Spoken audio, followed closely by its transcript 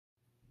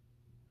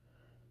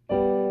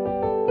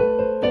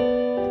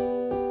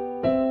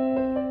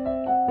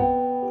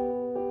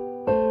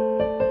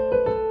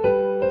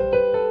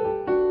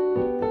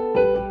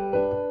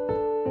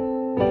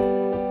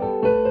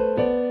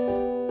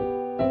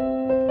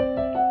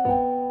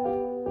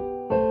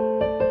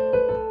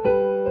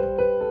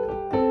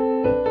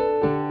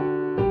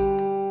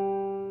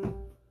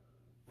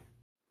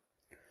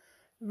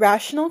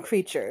Rational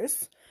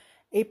Creatures,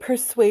 a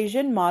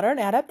Persuasion modern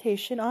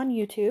adaptation on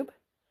YouTube,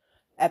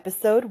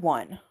 Episode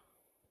 1.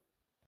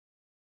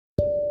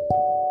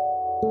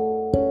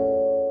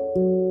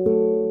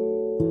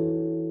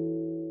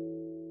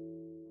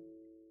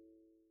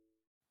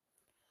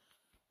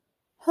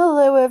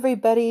 Hello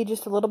everybody,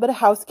 just a little bit of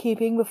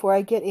housekeeping before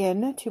I get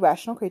into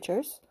Rational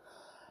Creatures.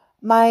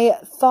 My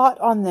thought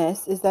on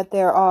this is that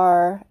there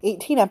are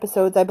 18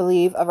 episodes, I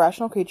believe, of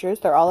Rational Creatures.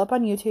 They're all up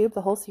on YouTube.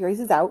 The whole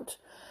series is out.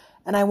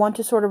 And I want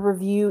to sort of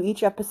review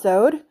each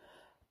episode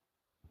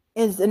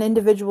as an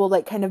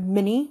individual, kind of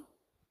mini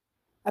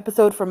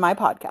episode from my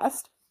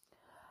podcast.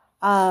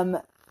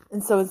 And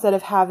so instead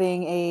of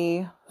having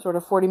a sort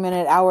of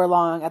 40-minute,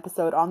 hour-long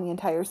episode on the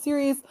entire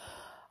series,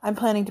 I'm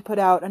planning to put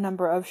out a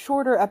number of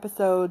shorter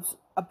episodes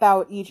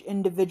about each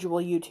individual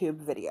YouTube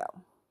video.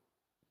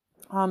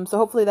 So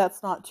hopefully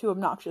that's not too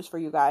obnoxious for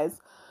you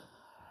guys.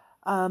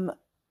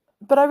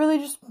 But I really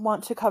just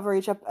want to cover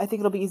I think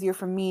it'll be easier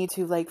for me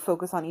to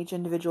focus on each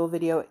individual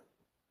video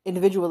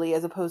individually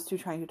as opposed to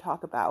trying to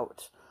talk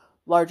about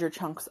larger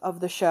chunks of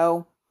the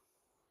show.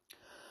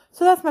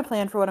 So that's my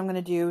plan for what I'm going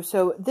to do.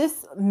 So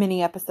this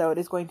mini episode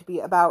is going to be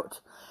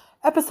about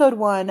episode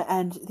 1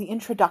 and the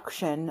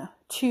introduction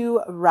to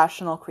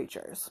Rational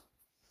Creatures.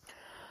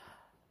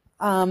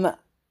 So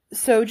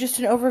just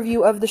an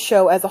overview of the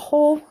show as a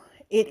whole.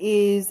 It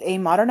is a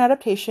modern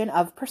adaptation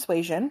of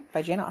Persuasion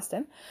by Jane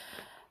Austen,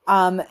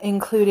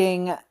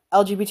 including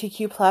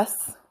LGBTQ plus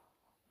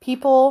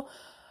people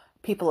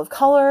of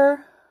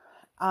color,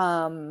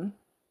 and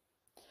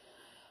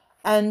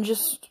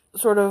just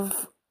sort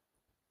of,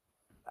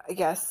 I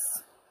guess,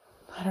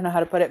 I don't know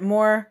how to put it,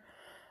 more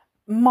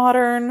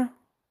modern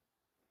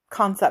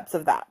concepts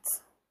of that.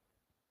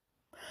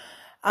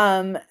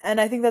 And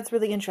I think that's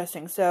really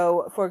interesting.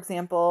 So, for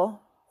example,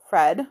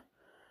 Fred,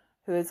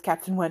 who is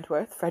Captain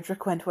Wentworth,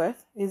 Frederick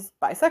Wentworth, is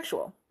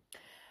bisexual.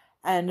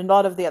 And a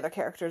lot of the other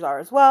characters are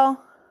as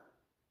well.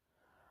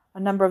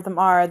 A number of them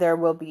are. There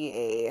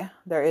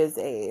is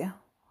a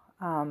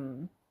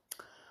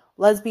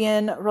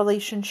lesbian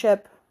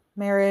relationship,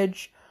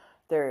 marriage.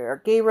 There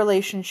are gay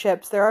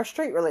relationships. There are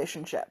straight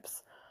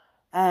relationships.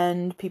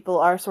 And people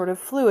are sort of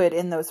fluid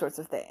in those sorts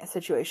of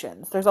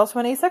situations. There's also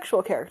an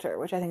asexual character,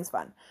 which I think is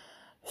fun.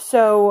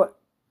 So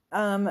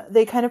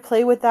they kind of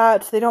play with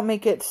that. They don't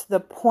make it the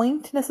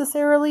point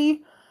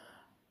necessarily.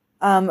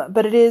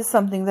 But it is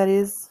something that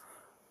is,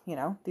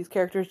 these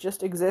characters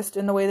just exist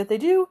in the way that they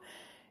do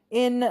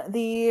in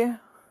the,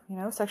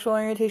 sexual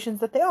orientations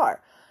that they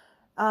are.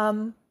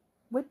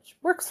 Which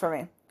works for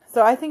me.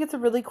 So I think it's a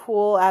really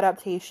cool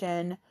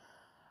adaptation.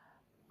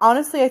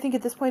 Honestly, I think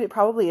at this point it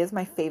probably is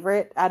my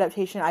favorite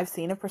adaptation I've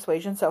seen of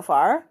Persuasion so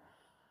far.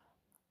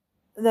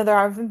 There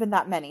haven't been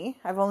that many.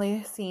 I've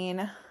only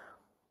seen...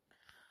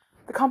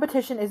 The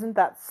competition isn't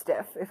that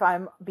stiff, if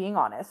I'm being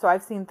honest. So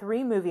I've seen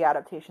 3 movie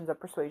adaptations of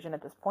Persuasion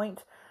at this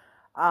point.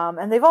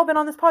 And they've all been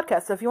on this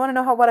podcast. So if you want to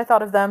know what I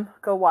thought of them,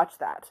 go watch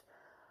that.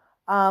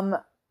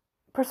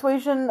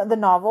 Persuasion, the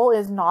novel,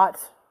 is not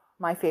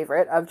my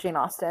favorite of Jane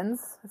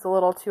Austen's. It's a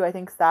little too, I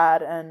think,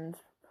 sad and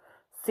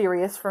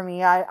serious for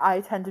me.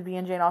 I tend to be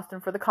in Jane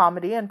Austen for the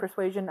comedy, and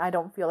Persuasion I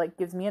don't feel like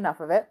gives me enough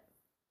of it.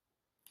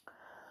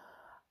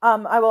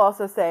 I will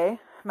also say,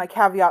 my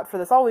caveat for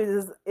this always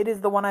is, it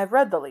is the one I've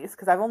read the least,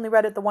 because I've only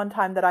read it the one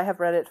time that I have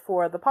read it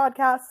for the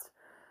podcast,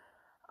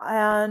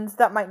 and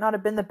that might not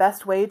have been the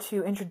best way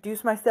to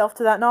introduce myself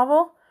to that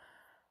novel,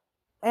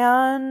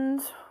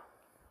 and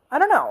I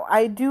don't know,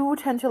 I do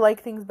tend to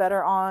like things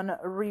better on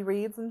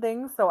rereads and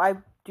things, so I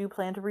do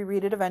plan to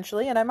reread it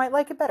eventually, and I might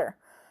like it better.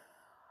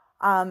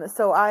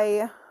 So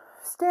I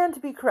stand to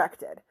be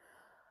corrected.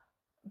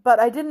 But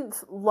I didn't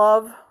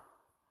love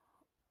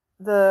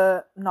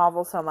the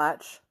novel so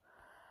much.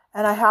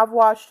 And I have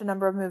watched a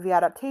number of movie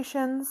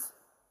adaptations.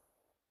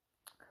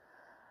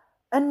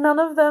 And none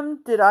of them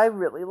did I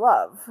really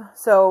love.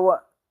 So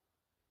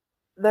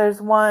there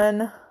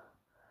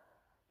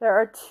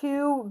are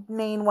 2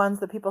 main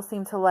ones that people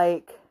seem to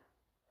like.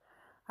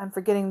 I'm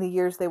forgetting the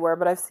years they were,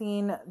 but I've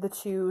seen the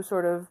 2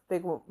 sort of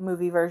big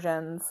movie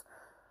versions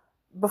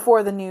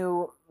before the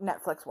new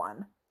Netflix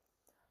one.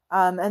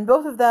 And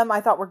both of them I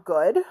thought were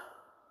good.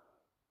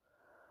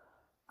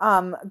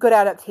 Good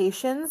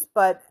adaptations,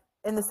 but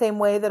in the same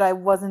way that I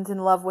wasn't in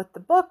love with the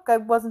book, I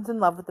wasn't in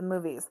love with the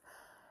movies.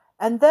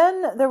 And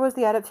then there was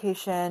the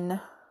adaptation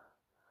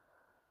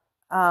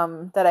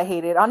that I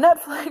hated on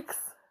Netflix,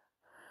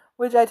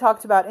 which I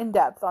talked about in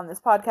depth on this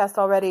podcast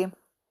already,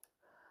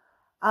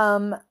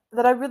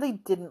 that I really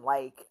didn't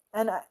like.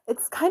 And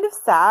it's kind of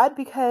sad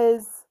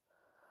because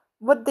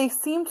what they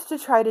seemed to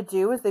try to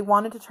do is they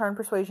wanted to turn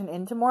Persuasion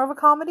into more of a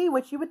comedy,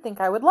 which you would think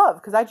I would love,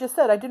 because I just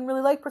said I didn't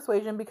really like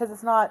Persuasion because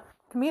it's not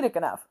comedic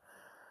enough.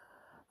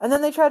 And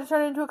then they tried to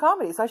turn it into a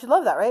comedy, so I should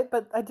love that, right?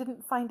 But I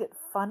didn't find it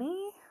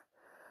funny.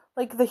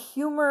 The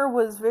humor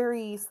was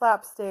very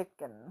slapstick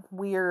and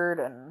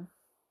weird, and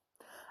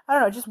I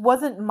don't know, it just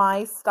wasn't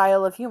my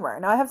style of humor.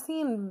 Now, I have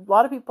seen a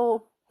lot of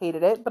people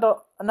hated it,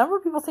 but a number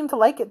of people seemed to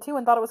like it too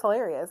and thought it was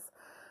hilarious.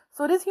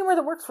 So it is humor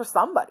that works for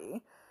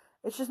somebody.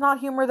 It's just not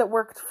humor that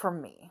worked for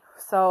me.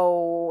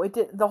 So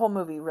the whole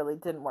movie really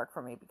didn't work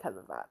for me because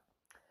of that.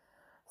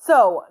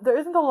 So there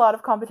isn't a lot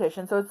of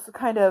competition, so it's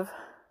kind of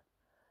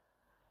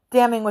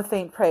damning with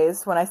faint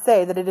praise when I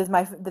say that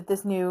that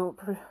this new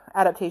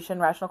adaptation,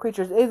 Rational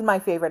Creatures, is my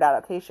favorite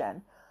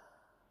adaptation.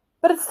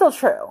 But it's still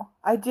true.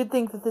 I did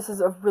think that this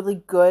is a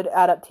really good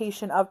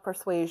adaptation of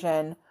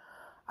Persuasion.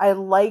 I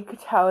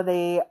liked how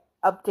they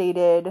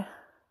updated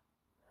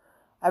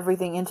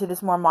everything into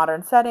this more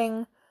modern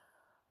setting.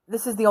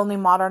 This is the only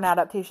modern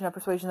adaptation of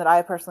Persuasion that I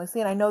have personally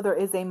seen. I know there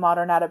is a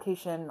modern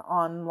adaptation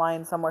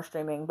online somewhere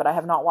streaming, but I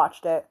have not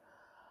watched it.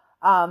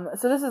 So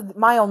this is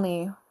my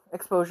only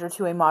exposure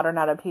to a modern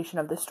adaptation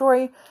of this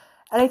story.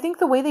 And I think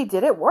the way they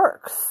did it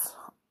works,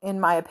 in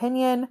my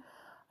opinion.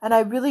 And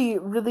I really,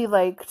 really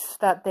liked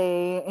that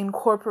they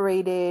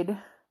incorporated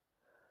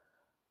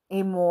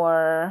a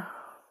more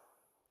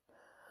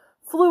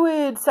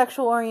fluid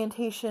sexual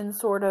orientation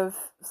sort of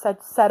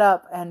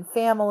setup and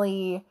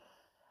family.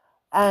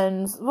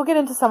 And we'll get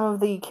into some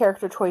of the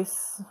character choice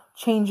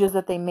changes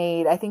that they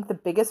made. I think the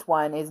biggest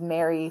one is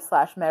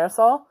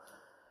Mary/Marisol.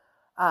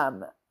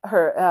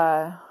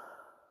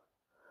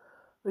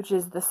 Which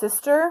is the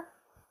sister.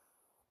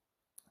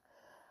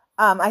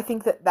 I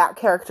think that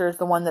character is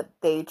the one that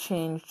they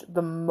changed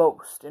the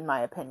most, in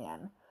my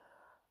opinion.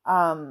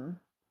 And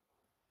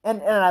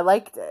I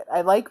liked it.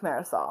 I like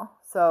Marisol.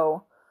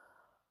 So,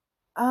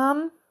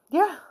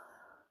 yeah.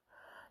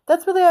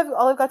 That's really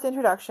all I've got to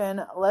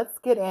introduction. Let's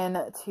get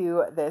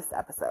into this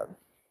episode.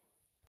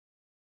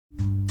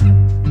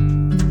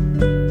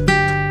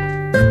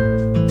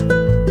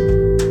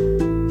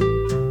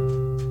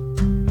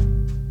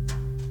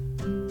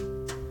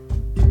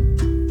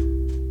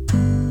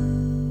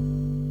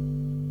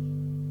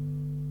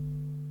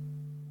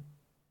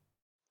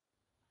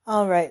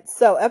 All right,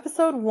 so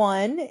episode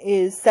 1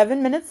 is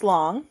 7 minutes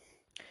long.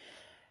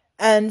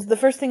 And the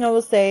first thing I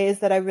will say is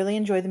that I really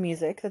enjoy the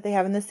music that they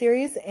have in this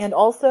series, and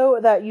also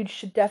that you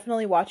should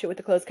definitely watch it with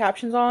the closed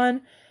captions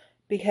on,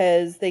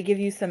 because they give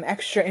you some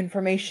extra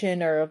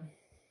information, or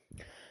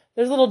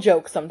there's little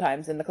jokes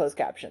sometimes in the closed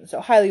captions,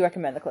 so highly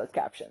recommend the closed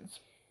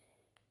captions.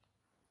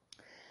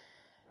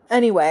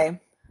 Anyway,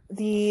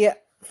 the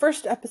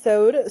first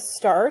episode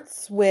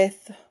starts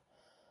with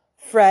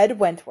Fred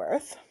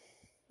Wentworth.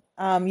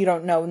 You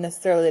don't know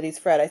necessarily that he's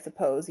Fred, I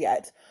suppose,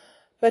 yet.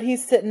 But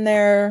he's sitting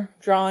there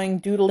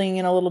doodling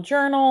in a little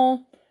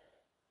journal.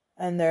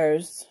 And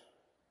there's,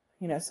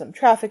 some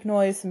traffic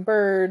noise, some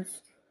birds.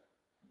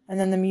 And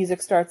then the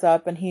music starts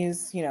up and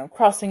he's,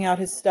 crossing out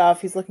his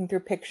stuff. He's looking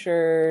through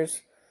pictures.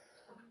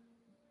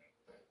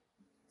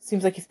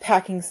 Seems like he's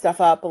packing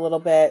stuff up a little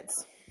bit.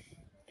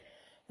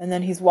 And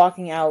then he's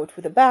walking out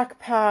with a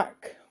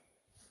backpack.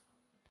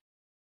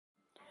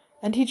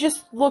 And he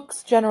just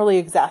looks generally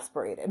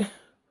exasperated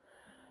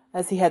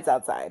as he heads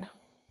outside.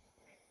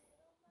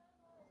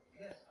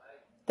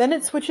 Then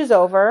it switches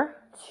over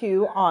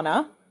to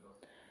Anna,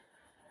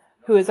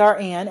 who is our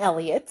Anne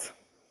Elliot.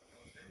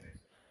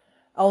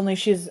 Only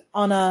she's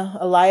Anna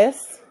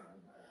Elias.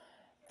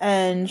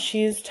 And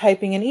she's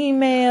typing an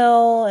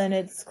email, and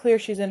it's clear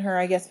she's in her,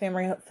 I guess,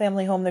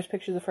 family home. There's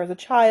pictures of her as a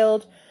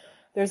child.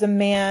 There's a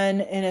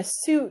man in a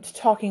suit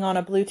talking on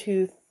a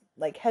Bluetooth,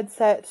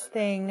 headset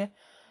thing,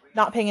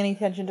 not paying any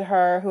attention to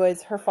her, who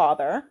is her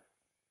father.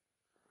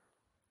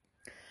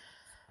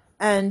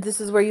 And this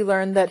is where you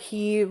learn that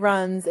he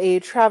runs a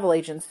travel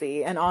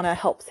agency, and Anna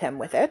helps him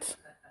with it.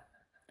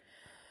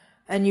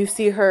 And you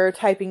see her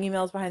typing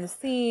emails behind the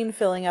scene,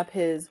 filling up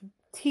his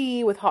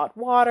tea with hot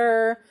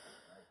water,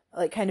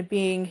 kind of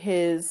being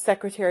his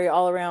secretary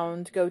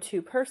all-around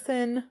go-to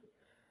person.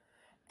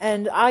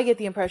 And I get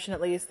the impression, at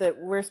least, that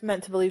we're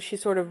meant to believe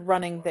she's sort of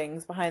running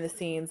things behind the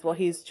scenes while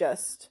he's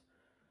just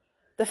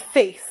the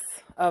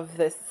face of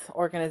this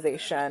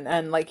organization.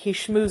 And, he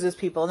schmoozes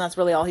people, and that's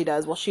really all he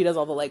does, while she does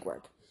all the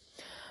legwork.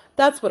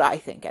 That's what I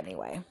think,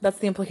 anyway. That's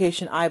the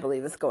implication I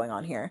believe is going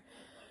on here.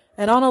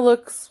 And Anna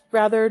looks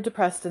rather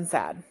depressed and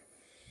sad.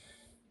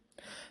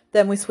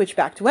 Then we switch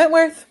back to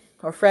Wentworth,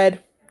 or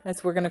Fred,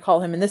 as we're going to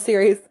call him in this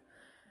series.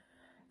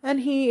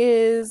 And he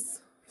is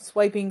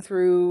swiping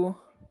through,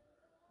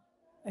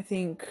 I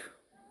think,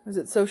 is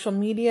it social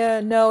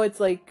media? No,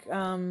 it's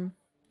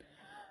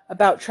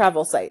about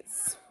travel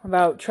sites,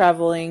 about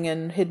traveling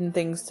and hidden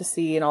things to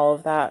see and all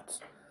of that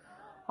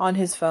on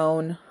his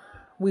phone.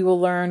 We will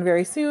learn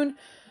very soon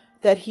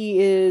that he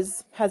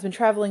has been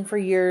traveling for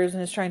years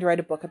and is trying to write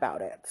a book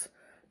about it.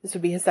 This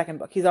would be his second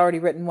book. He's already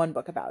written one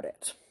book about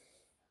it.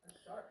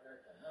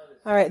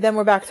 All right, then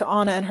we're back to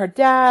Anna and her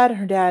dad.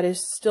 Her dad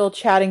is still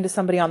chatting to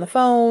somebody on the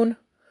phone.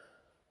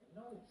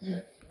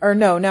 Or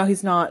no, now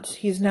he's not.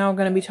 He's now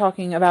going to be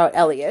talking about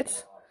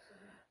Elliot,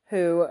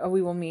 who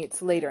we will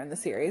meet later in the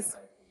series.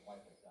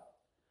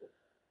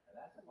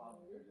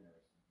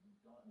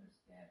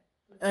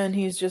 And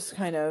he's just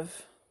kind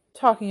of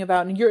talking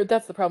about,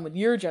 that's the problem with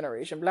your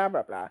generation, blah,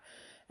 blah, blah.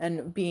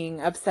 And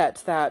being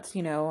upset that,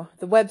 the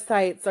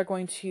websites are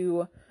going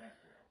to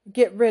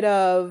get rid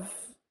of,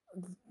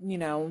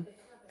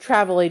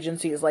 travel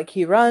agencies like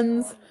he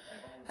runs.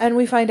 And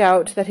we find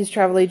out that his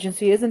travel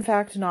agency is in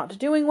fact not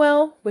doing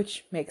well,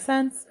 which makes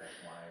sense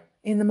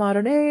in the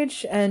modern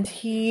age, and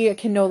he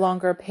can no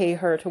longer pay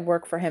her to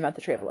work for him at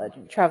the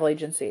travel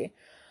agency.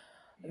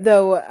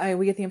 Though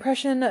we get the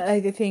impression,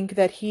 I think,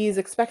 that he's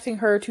expecting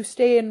her to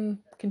stay and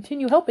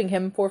continue helping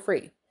him for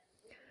free.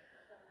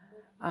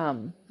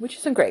 Which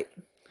isn't great.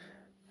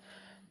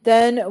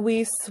 Then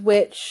we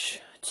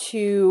switch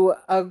to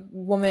a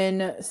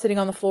woman sitting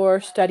on the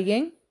floor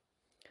studying,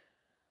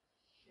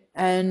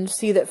 and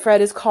see that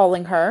Fred is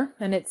calling her,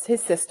 and it's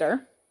his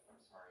sister.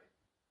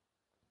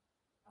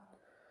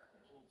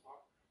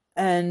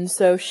 And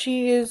so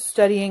she is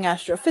studying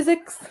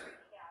astrophysics,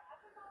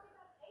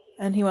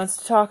 and he wants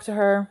to talk to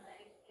her.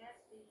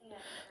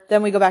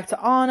 Then we go back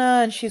to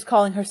Anna, and she's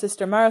calling her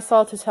sister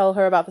Marisol to tell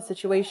her about the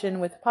situation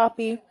with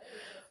Poppy,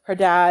 her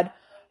dad,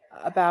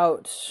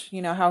 about,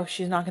 how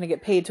she's not going to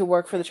get paid to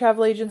work for the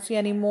travel agency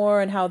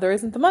anymore, and how there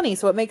isn't the money,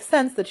 so it makes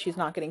sense that she's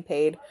not getting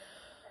paid.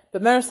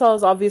 But Marisol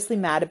is obviously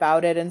mad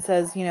about it and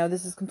says,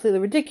 this is completely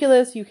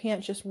ridiculous. You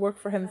can't just work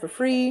for him for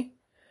free.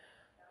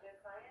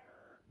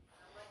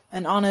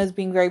 And Anna is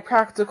being very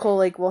practical,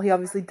 like, well, he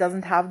obviously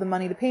doesn't have the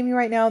money to pay me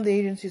right now. The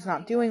agency's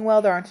not doing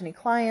well. There aren't any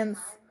clients.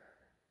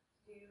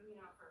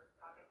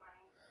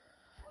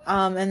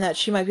 And that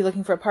she might be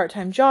looking for a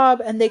part-time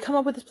job. And they come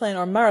up with this plan,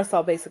 or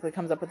Marisol basically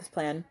comes up with this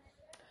plan.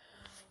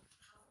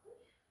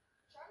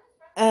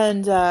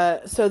 And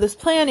so this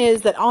plan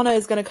is that Anna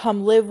is going to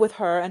come live with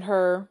her and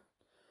her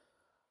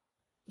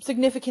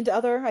significant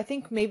other. I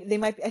think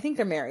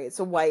they're married. It's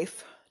a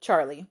wife,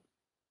 Charlie.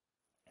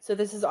 So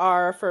this is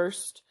our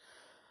first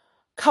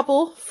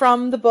couple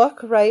from the book,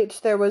 right?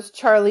 There was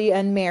Charlie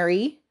and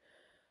Mary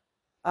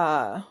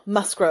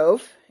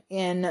Musgrove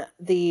in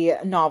the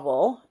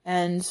novel,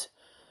 and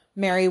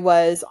Mary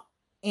was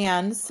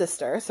Anne's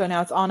sister. So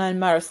now it's Anna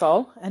and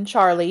Marisol, and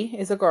Charlie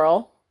is a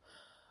girl,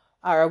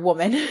 or a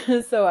woman,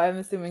 so I'm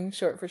assuming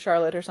short for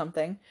Charlotte or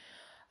something.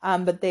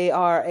 But they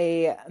are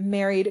a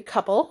married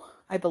couple.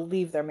 I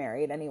believe they're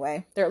married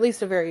anyway. They're at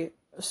least a very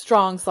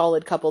strong,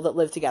 solid couple that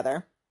live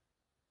together.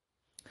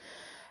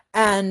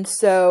 And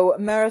so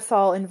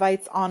Marisol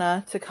invites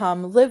Anna to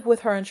come live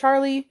with her and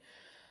Charlie,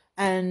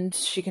 and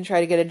she can try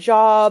to get a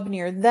job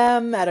near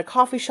them at a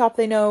coffee shop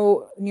they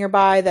know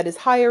nearby that is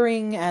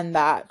hiring, and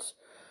that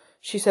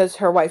she says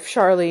her wife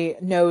Charlie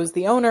knows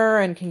the owner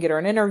and can get her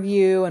an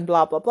interview and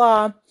blah, blah,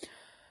 blah.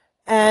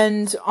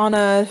 And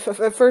Anna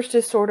at first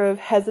is sort of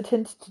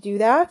hesitant to do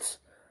that.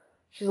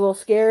 She's a little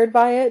scared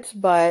by it,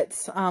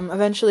 but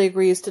eventually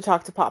agrees to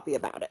talk to Poppy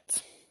about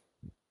it.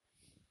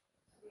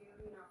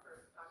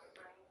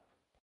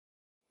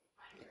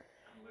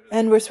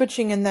 And we're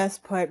switching in this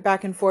point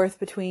back and forth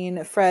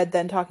between Fred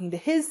then talking to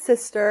his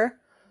sister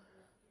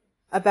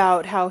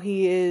about how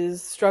he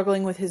is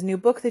struggling with his new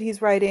book that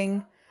he's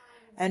writing,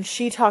 and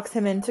she talks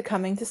him into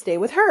coming to stay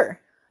with her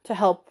to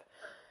help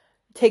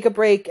take a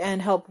break and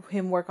help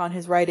him work on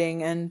his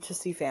writing and to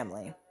see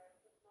family.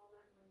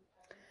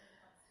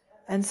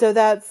 And so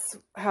that's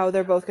how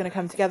they're both going to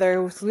come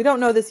together. So we don't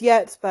know this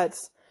yet, but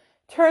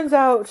turns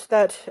out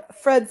that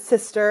Fred's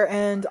sister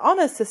and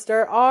Anna's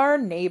sister are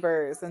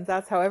neighbors, and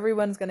that's how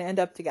everyone's going to end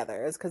up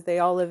together, is because they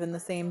all live in the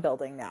same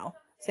building now,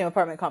 same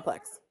apartment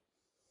complex.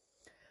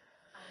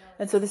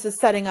 And so this is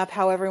setting up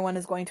how everyone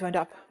is going to end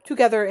up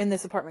together in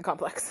this apartment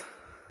complex.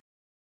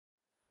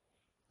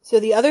 So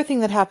the other thing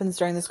that happens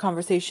during this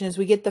conversation is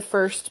we get the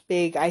first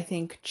big, I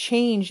think,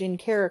 change in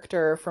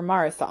character for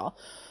Marisol,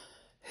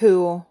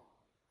 who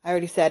I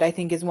already said I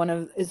think is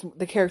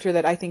the character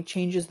that I think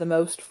changes the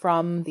most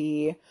from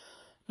the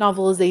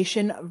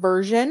novelization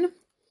version.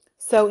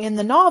 So in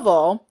the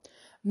novel,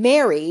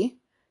 Mary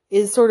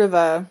is sort of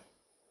a,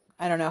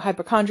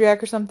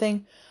 hypochondriac or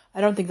something. I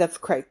don't think that's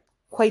quite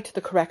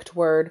the correct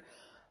word,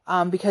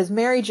 because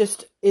Mary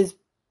just is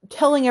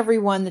telling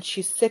everyone that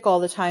she's sick all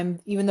the time,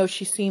 even though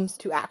she seems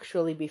to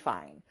actually be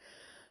fine.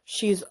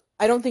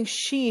 I don't think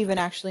she even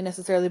actually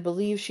necessarily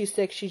believes she's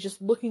sick. She's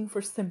just looking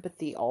for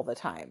sympathy all the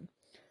time.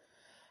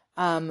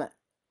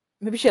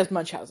 Maybe she has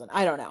Munchausen.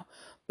 I don't know.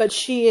 But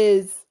she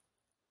is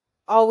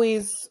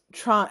always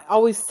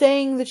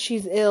saying that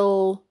she's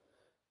ill,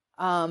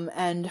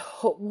 and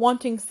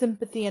wanting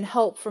sympathy and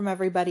help from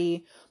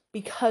everybody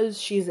because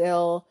she's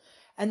ill.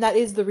 And that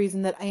is the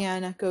reason that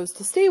Anne goes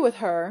to stay with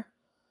her.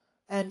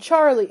 And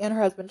Charlie and her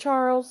husband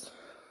Charles,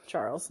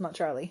 not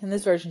Charlie. In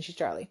this version, she's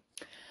Charlie.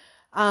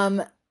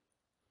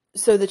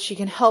 So that she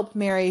can help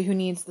Mary, who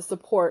needs the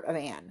support of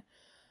Anne.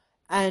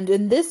 And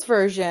in this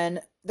version,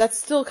 that's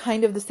still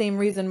kind of the same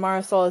reason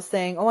Marisol is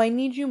saying, oh, I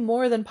need you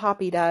more than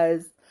Poppy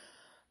does.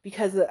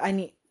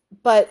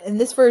 But in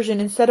this version,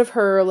 instead of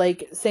her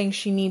saying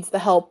she needs the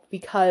help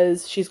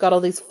because she's got all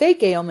these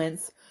fake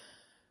ailments,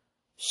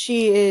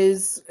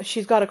 she's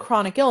got a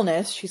chronic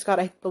illness. She's got,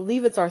 I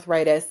believe it's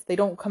arthritis. They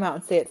don't come out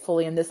and say it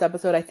fully in this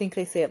episode. I think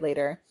they say it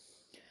later.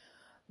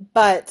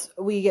 But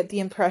we get the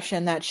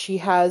impression that she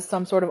has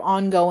some sort of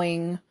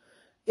ongoing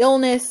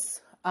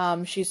illness.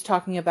 She's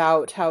talking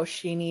about how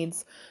she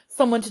needs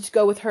someone to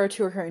go with her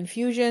to her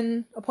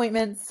infusion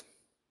appointments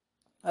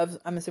of,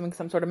 I'm assuming,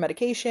 some sort of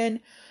medication.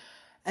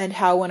 and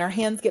how when her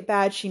hands get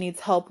bad, she needs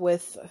help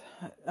with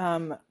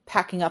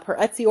packing up her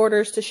Etsy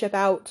orders to ship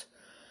out,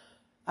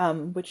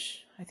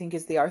 which I think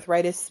is the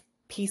arthritis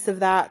piece of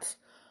that,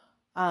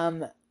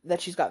 that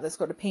she's got this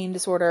sort of pain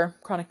disorder,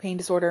 chronic pain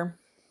disorder.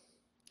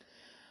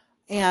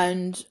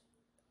 And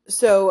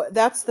so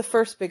that's the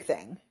first big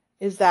thing,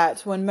 is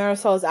that when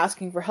Marisol is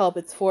asking for help,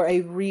 it's for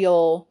a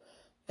real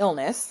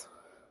illness,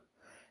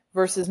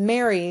 versus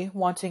Mary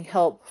wanting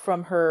help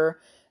from her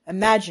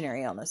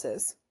imaginary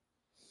illnesses.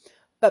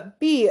 But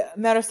B,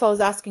 Marisol is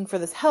asking for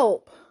this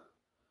help,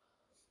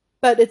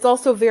 but it's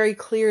also very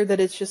clear that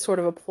it's just sort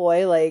of a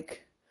ploy,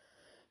 like,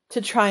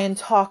 to try and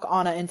talk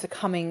Anna into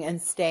coming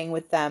and staying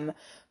with them,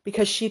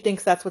 because she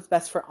thinks that's what's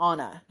best for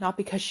Anna, not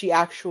because she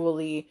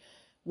actually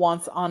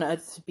wants Anna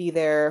to be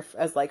there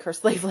as, like, her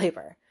slave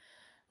labor.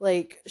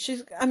 Like,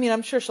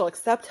 I'm sure she'll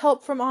accept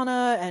help from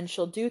Anna, and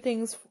she'll do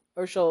things,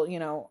 or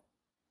she'll,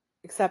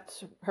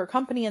 accept her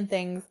company and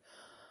things,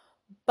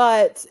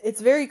 but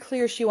it's very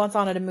clear she wants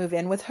Anna to move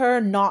in with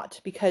her,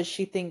 not because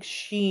she thinks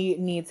she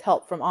needs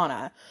help from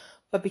Anna,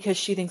 but because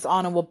she thinks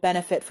Anna will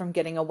benefit from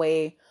getting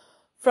away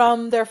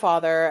from their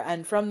father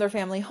and from their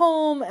family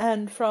home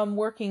and from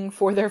working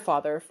for their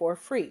father for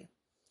free.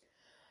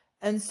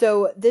 And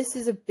so this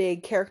is a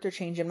big character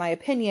change, in my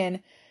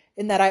opinion,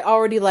 in that I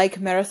already like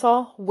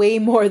Marisol way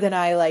more than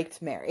I liked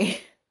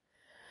Mary.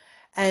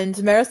 And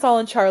Marisol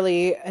and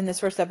Charlie in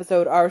this first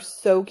episode are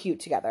so cute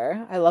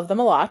together. I love them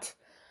a lot.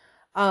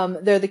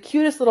 They're the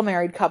cutest little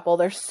married couple.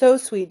 They're so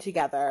sweet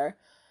together.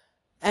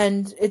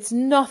 And it's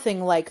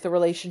nothing like the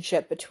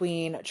relationship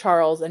between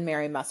Charles and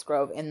Mary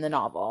Musgrove in the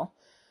novel.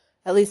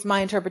 At least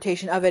my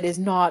interpretation of it is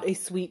not a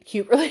sweet,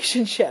 cute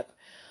relationship.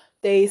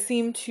 They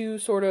seem to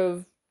sort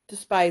of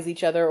despise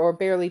each other or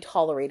barely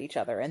tolerate each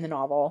other in the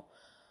novel.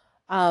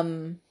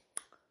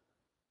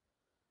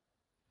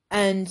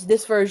 And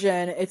this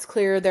version, it's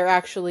clear they're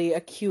actually a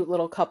cute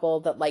little couple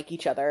that like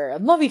each other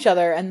and love each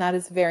other, and that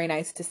is very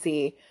nice to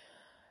see.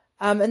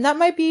 And that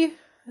might be,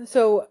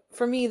 so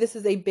for me, this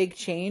is a big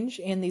change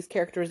in these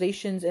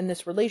characterizations, in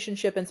this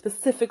relationship, and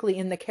specifically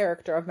in the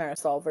character of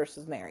Marisol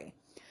versus Mary.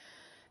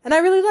 And I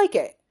really like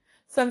it.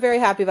 So I'm very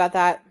happy about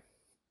that.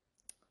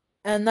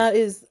 And that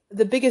is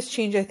the biggest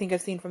change I think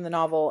I've seen from the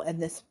novel in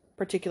this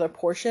particular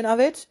portion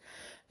of it.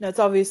 Now, it's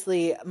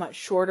obviously much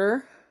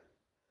shorter,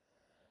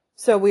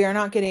 so we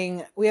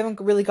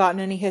haven't really gotten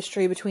any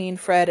history between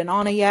Fred and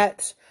Anna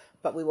yet,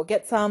 but we will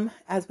get some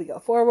as we go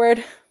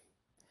forward.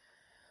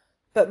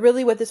 But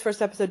really what this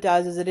first episode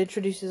does is it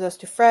introduces us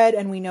to Fred,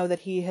 and we know that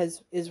he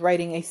is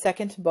writing a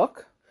second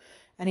book,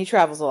 and he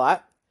travels a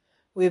lot.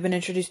 We've been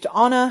introduced to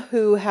Anna,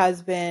 who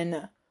has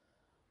been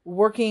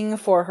working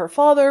for her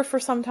father for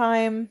some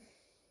time.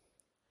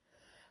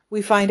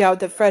 We find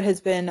out that Fred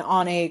has been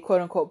on a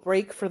quote-unquote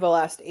break for the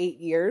last 8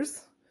 years.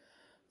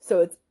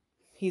 So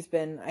he's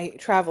been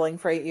traveling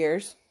for 8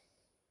 years.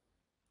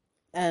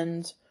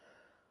 And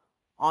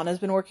Anna's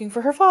been working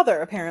for her father,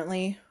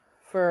 apparently,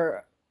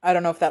 for, I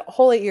don't know if that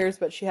whole 8 years,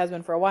 but she has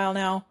been for a while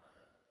now.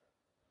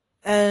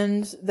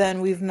 And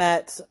then we've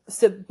met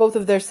both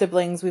of their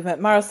siblings. We've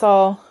met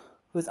Marisol,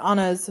 who's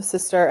Anna's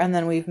sister, and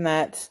then we've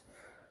met,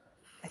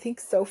 I think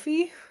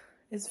Sophie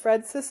is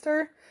Fred's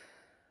sister.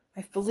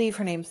 I believe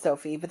her name's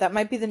Sophie, but that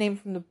might be the name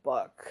from the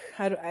book.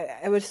 I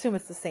would assume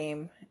it's the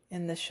same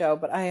in this show,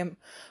 but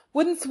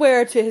wouldn't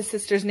swear to his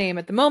sister's name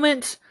at the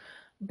moment.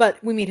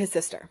 But we meet his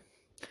sister,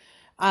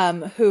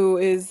 who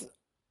is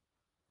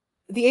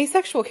the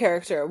asexual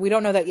character. We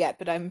don't know that yet,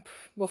 but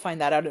we'll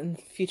find that out in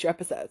future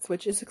episodes,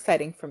 which is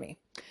exciting for me.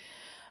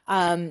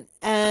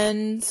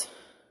 And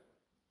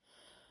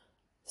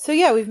so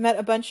yeah, we've met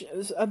a bunch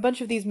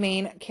of these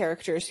main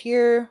characters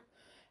here.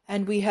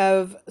 And we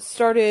have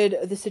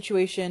started the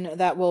situation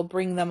that will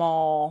bring them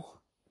all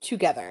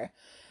together.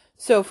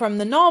 So from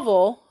the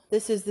novel,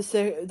 this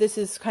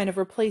is kind of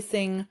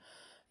replacing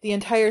the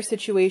entire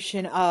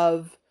situation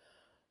of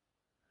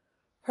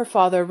her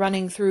father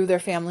running through their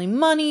family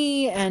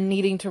money and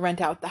needing to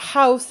rent out the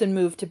house and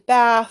move to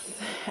Bath,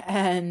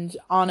 and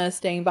Anna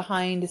staying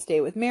behind to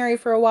stay with Mary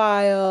for a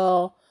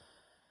while.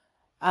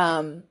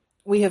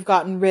 We have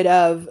gotten rid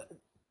of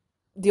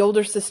the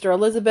older sister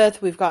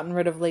Elizabeth. We've gotten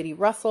rid of Lady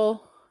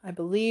Russell, I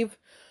believe.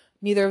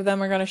 Neither of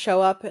them are going to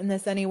show up in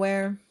this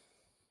anywhere.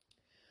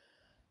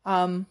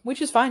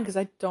 Which is fine, because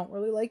I don't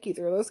really like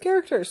either of those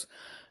characters.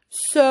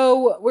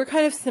 So we're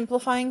kind of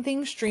simplifying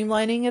things,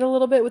 streamlining it a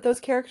little bit with those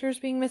characters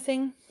being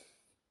missing.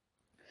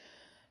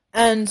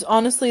 And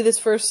honestly, this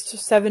first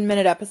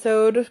 7-minute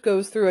episode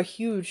goes through a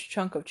huge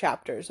chunk of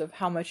chapters of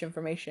how much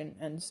information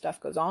and stuff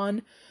goes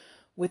on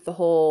with the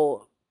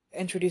whole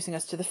introducing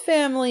us to the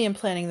family and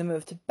planning the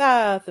move to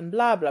Bath and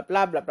blah, blah,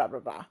 blah, blah, blah, blah,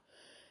 blah.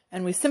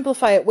 And we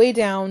simplify it way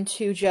down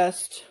to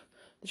just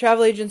the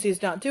travel agency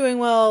is not doing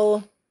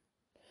well.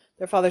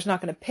 Their father's not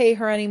going to pay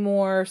her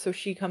anymore, so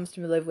she comes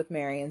to live with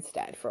Mary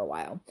instead for a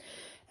while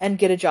and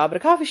get a job at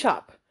a coffee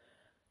shop.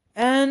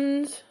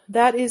 And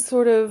that is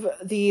sort of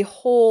the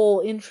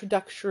whole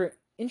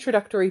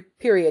introductory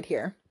period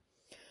here.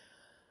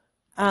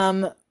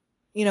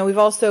 We've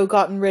also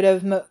gotten rid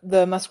of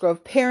the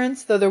Musgrove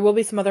parents, though there will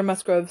be some other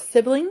Musgrove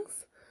siblings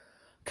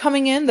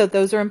coming in, though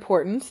those are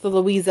important. The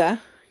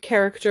Louisa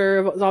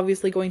character is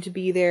obviously going to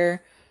be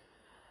there.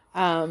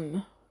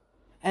 And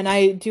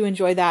I do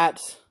enjoy that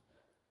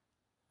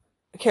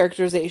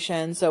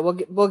characterization, so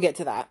we'll get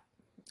to that.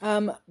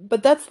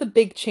 But that's the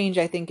big change,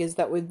 I think, is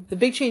that with the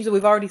big change that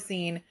we've already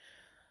seen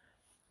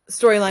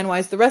storyline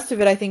wise. The rest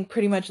of it, I think,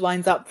 pretty much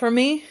lines up for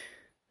me,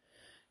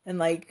 and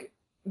like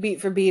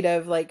beat for beat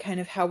of like kind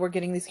of how we're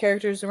getting these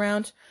characters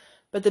around.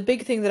 But the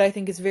big thing that I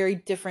think is very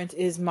different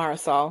is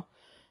Marisol,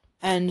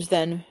 and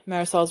then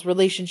Marisol's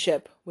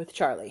relationship with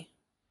Charlie.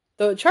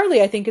 Though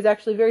Charlie, I think, is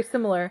actually very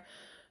similar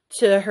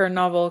to her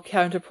novel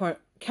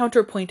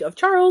Counterpoint of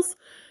Charles,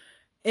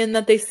 in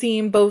that they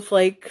seem both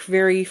like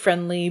very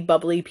friendly,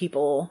 bubbly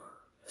people,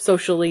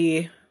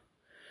 socially,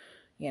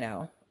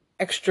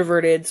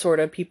 extroverted sort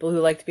of people who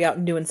like to be out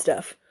and doing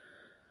stuff.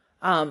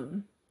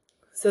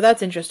 So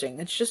that's interesting.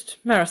 It's just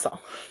Marisol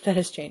that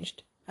has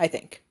changed, I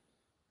think.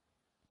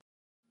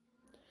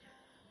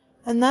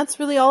 And that's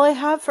really all I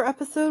have for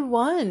episode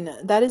 1.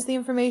 That is the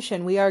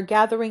information. We are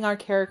gathering our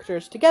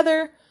characters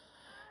together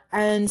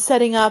and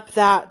setting up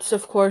that,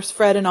 of course,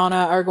 Fred and Anna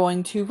are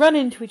going to run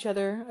into each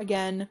other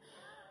again,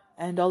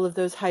 and all of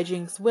those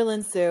hijinks will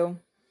ensue.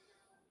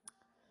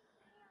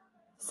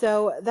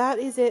 So that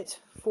is it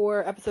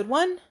for episode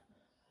 1, and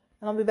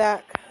I'll be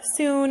back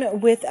soon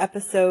with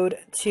episode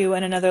 2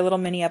 and another little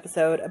mini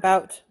episode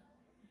about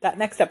that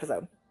next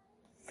episode.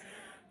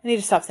 I need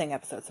to stop saying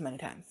episode so many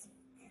times,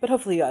 but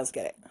hopefully you guys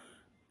get it.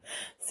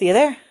 See you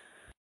there.